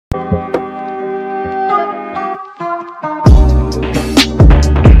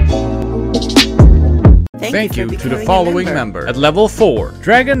Thank you to the following member. At level 4,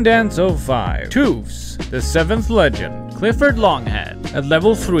 Dragon Dance 05, Toofs, the 7th Legend, Clifford Longhead. At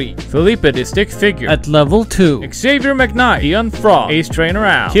level 3, Felipe the Stick Figure. At level 2, Xavier McKnight, Ian Frog, Ace Trainer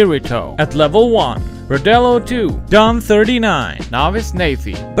Al, Kirito. At level 1, Rodello 2, Dom 39, Novice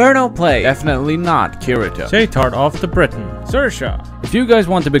Navy, Burno Play, definitely not Kirito, Saytard off the Britain, Sersha. If you guys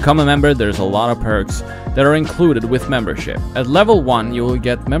want to become a member, there's a lot of perks that are included with membership. At level 1, you will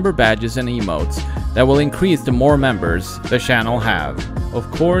get member badges and emotes that will increase the more members the channel have.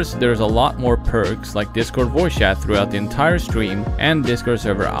 Of course, there's a lot more perks like Discord voice chat throughout the entire stream and Discord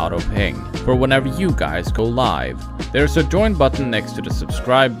server auto ping for whenever you guys go live. There's a join button next to the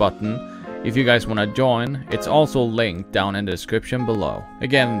subscribe button. If you guys want to join, it's also linked down in the description below.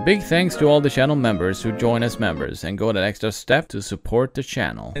 Again, big thanks to all the channel members who join as members and go that extra step to support the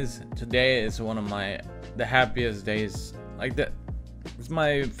channel. Today is one of the happiest days, it's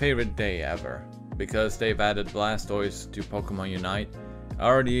my favorite day ever, because they've added Blastoise to Pokemon Unite. I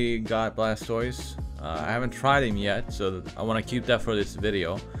already got Blastoise. I haven't tried him yet, so I want to keep that for this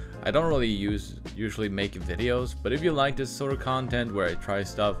video. I don't really usually make videos, but if you like this sort of content where I try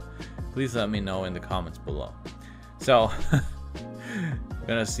stuff, please let me know in the comments below. So, we're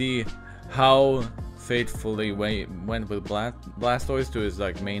gonna see how faithfully went with Blastoise to his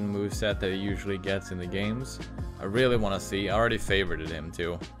main moveset that he usually gets in the games. I really want to see. I already favorited him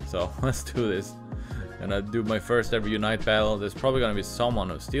too, so let's do this. Gonna do my first ever Unite battle. There's probably gonna be someone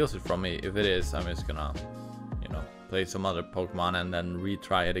who steals it from me. If it is, I'm just gonna, play some other Pokemon and then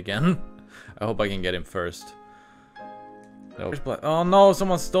retry it again. I hope I can get him first. Oh no,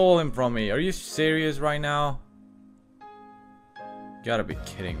 someone stole him from me. Are you serious right now? You gotta be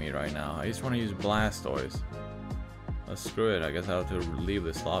kidding me right now. I just want to use Blastoise. Oh, screw it. I guess I'll have to leave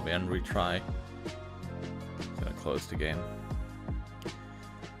this lobby and retry. I'm gonna close the game.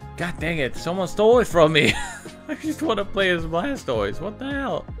 God dang it, someone stole it from me. I just want to play as Blastoise. What the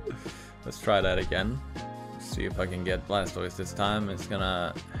hell? Let's try that again. See if I can get Blastoise this time. It's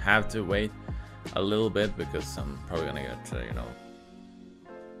gonna have to wait a little bit because I'm probably gonna get,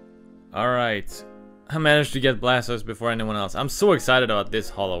 Alright. I managed to get Blastoise before anyone else. I'm so excited about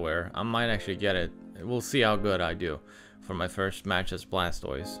this Holoware. I might actually get it. We'll see how good I do for my first match as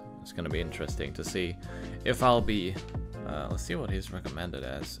Blastoise. It's gonna be interesting to see if I'll be... let's see what he's recommended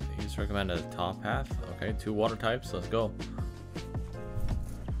as. He's recommended a top path. Okay, 2 water types. Let's go.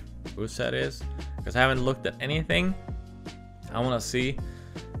 Whose set is? Because I haven't looked at anything. I want to see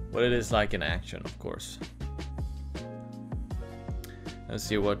what it is like in action, of course. Let's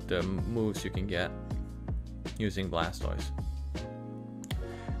see what moves you can get using Blastoise.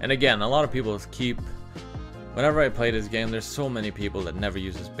 And again, a lot of people keep... Whenever I play this game, there's so many people that never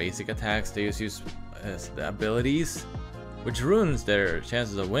use basic attacks. They just use the abilities, which ruins their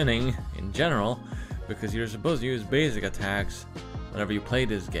chances of winning in general, because you're supposed to use basic attacks whenever you play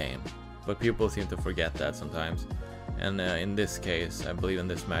this game. But people seem to forget that sometimes. And in this case, I believe in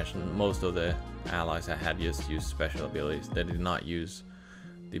this match, most of the allies I had just used special abilities. They did not use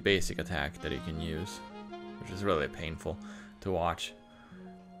the basic attack that you can use, which is really painful to watch.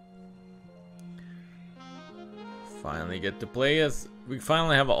 Finally get to play as... We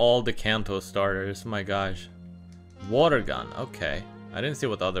finally have all the Kanto starters, my gosh. Water gun, okay. I didn't see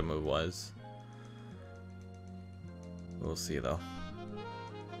what the other move was. We'll see though.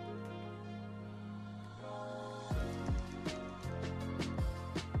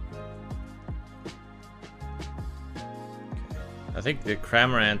 I think the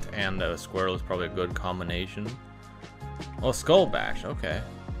Cramorant and the Squirtle is probably a good combination. Oh, Skull Bash, okay.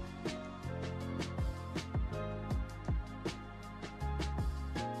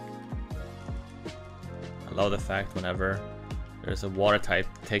 I love the fact whenever there's a water type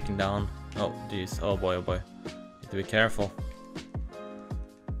taken down. Oh, jeez. Oh boy, oh boy. Need to be careful.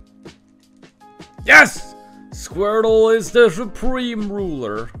 Yes! Squirtle is the supreme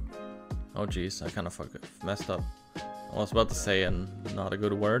ruler. Oh jeez, I kind of messed up. I was about to say not a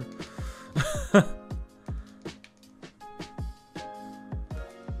good word. That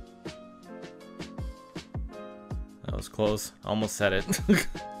was close. Almost said it.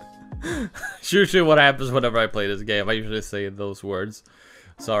 It's usually what happens whenever I play this game. I usually say those words.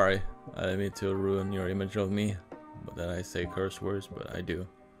 Sorry, I didn't mean to ruin your image of me, but that I say curse words, but I do.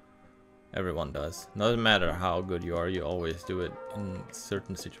 Everyone does. Doesn't matter how good you are, you always do it in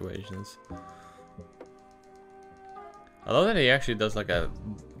certain situations. I love that he actually does like a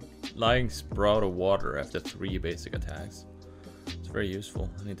lying sprout of water after 3 basic attacks. It's very useful.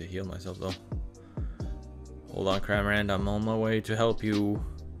 I need to heal myself though. Hold on, Cramorant, I'm on my way to help you.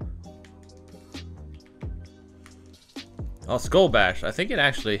 Oh, Skull Bash. I think it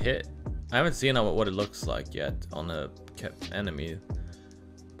actually hit. I haven't seen what it looks like yet on a enemy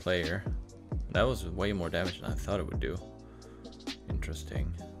player. That was way more damage than I thought it would do.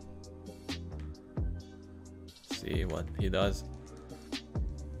 Interesting. See what he does.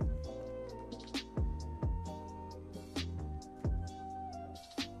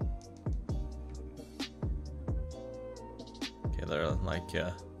 Okay, they're like,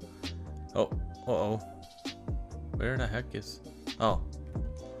 oh, uh-oh. Where the heck is... Oh.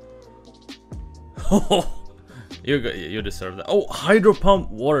 You deserve that. Oh, Hydro Pump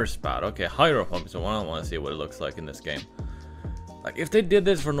Water Spout. Okay, Hydro Pump is the one I want to see what it looks like in this game. Like, if they did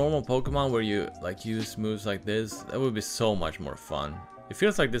this for normal Pokemon where you, like, use moves like this, that would be so much more fun. It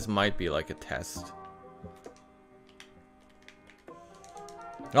feels like this might be, like, a test.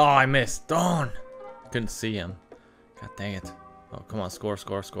 Oh, I missed. Darn! Couldn't see him. God dang it. Oh, come on. Score,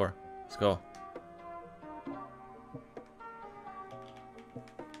 score, score. Let's go.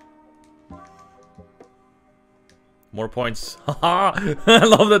 More points. Haha! I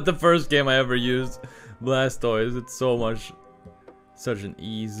love that the first game I ever used Blastoise. It's so much... Such an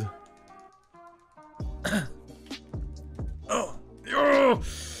ease. Oh, yeah,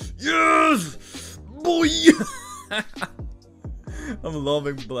 yes, boy. I'm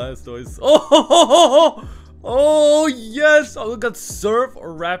loving Blastoise. Oh, oh, yes. Oh, look at Surf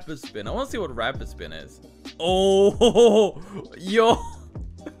or Rapid Spin. I want to see what Rapid Spin is. Oh, yo.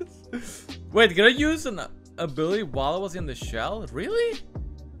 Wait, can I use an ability while I was in the shell? Really?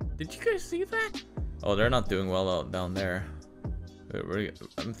 Did you guys see that? Oh, they're not doing well out down there.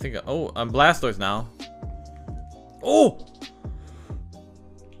 I'm thinking, oh, I'm Blastoise now. Oh!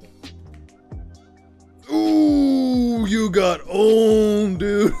 Ooh, you got owned,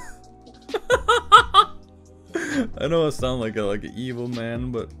 dude. I know I sound like an evil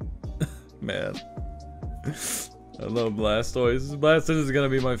man, but man, I love Blastoise. Blastoise is gonna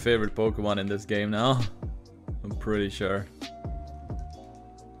be my favorite Pokemon in this game now. I'm pretty sure.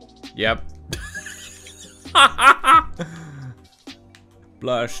 Yep.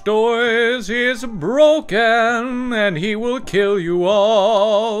 Blastoise is broken and he will kill you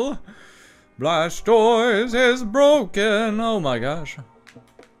all. Blastoise is broken. Oh my gosh.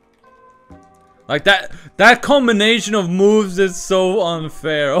 Like that combination of moves is so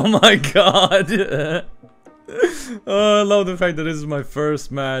unfair. Oh my god. Oh, I love the fact that this is my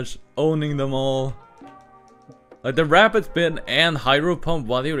first match owning them all. Like the Rapid Spin and Hydro Pump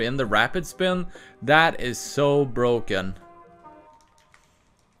while you're in the Rapid Spin, that is so broken.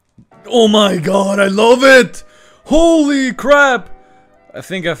 Oh my god, I love it! Holy crap! I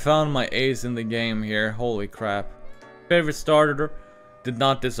think I found my ace in the game here. Holy crap. Favorite starter did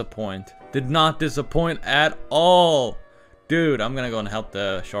not disappoint. Did not disappoint at all. Dude, I'm gonna go and help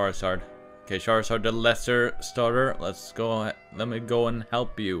the Charizard. Okay, Charizard, the lesser starter. Let's go. Let me go and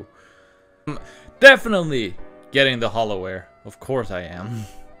help you. I'm definitely getting the Hollow Air. Of course I am.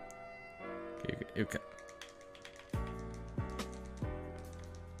 Okay, you can.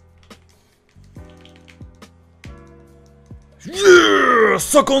 Yeah!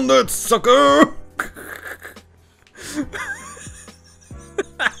 Suck on that, sucker!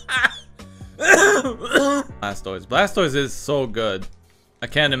 Blastoise. Blastoise is so good. I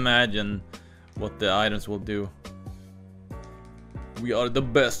can't imagine what the items will do. We are the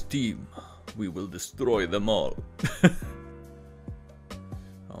best team. We will destroy them all.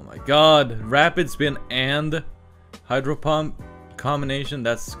 Oh my god. Rapid Spin and Hydro Pump combination.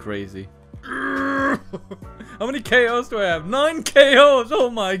 That's crazy. How many KOs do I have? 9 KOs!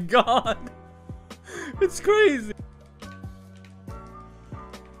 Oh my god! It's crazy!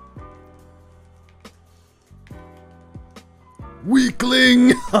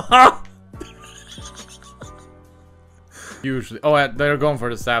 Weakling! Usually. Oh, they're going for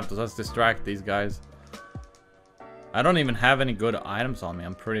the Zapdos. Let's distract these guys. I don't even have any good items on me,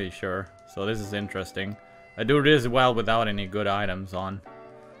 I'm pretty sure. So this is interesting. I do this well without any good items on.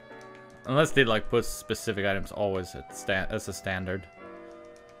 Unless they like put specific items always as a standard.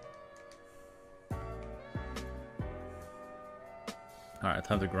 Alright,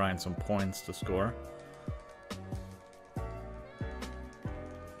 time to grind some points to score.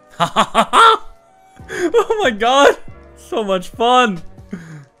 Oh my god! So much fun!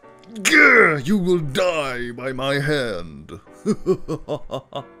 Grr, you will die by my hand.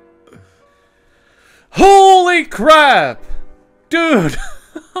 Holy crap! Dude!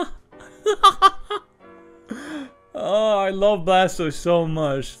 Oh, I love Blastoise so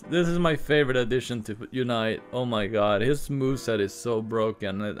much. This is my favorite addition to Unite. Oh my god, his moveset is so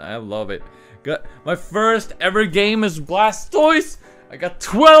broken. I love it. My first ever game is Blastoise. I got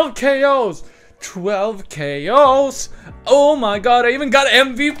 12 KOs. 12 KOs. Oh my god, I even got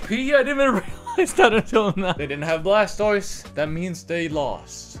MVP. I didn't even realize that until now. They didn't have Blastoise. That means they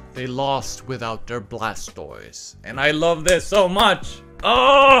lost. They lost without their Blastoise. And I love this so much.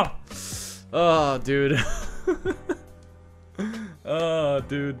 Oh, oh dude. Oh,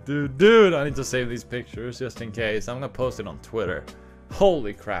 dude. I need to save these pictures just in case. I'm gonna post it on Twitter.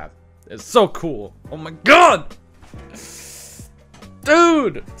 Holy crap. It's so cool. Oh my god.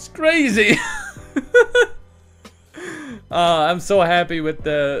 Dude, it's crazy. I'm so happy with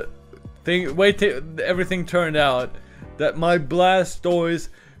the thing. Everything turned out. That my Blastoise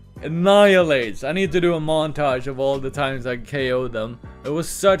annihilates. I need to do a montage of all the times I KO'd them. It was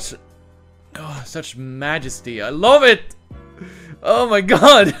such majesty. I love it. Oh my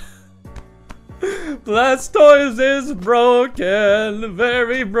god. Blastoise is broken,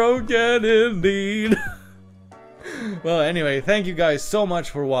 very broken indeed. Well, anyway, thank you guys so much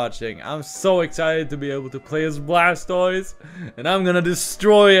for watching. I'm so excited to be able to play as Blastoise, and I'm gonna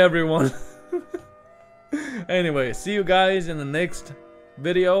destroy everyone. Anyway, see you guys in the next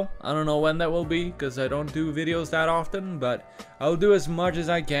video. I don't know when that will be, because I don't do videos that often, but I'll do as much as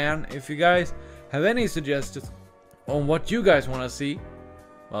I can. If you guys have any suggestions on what you guys want to see,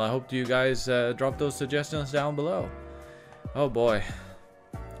 well, I hope you guys drop those suggestions down below. Oh boy,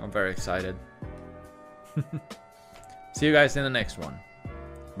 I'm very excited. See you guys in the next one.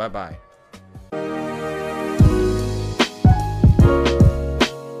 Bye bye.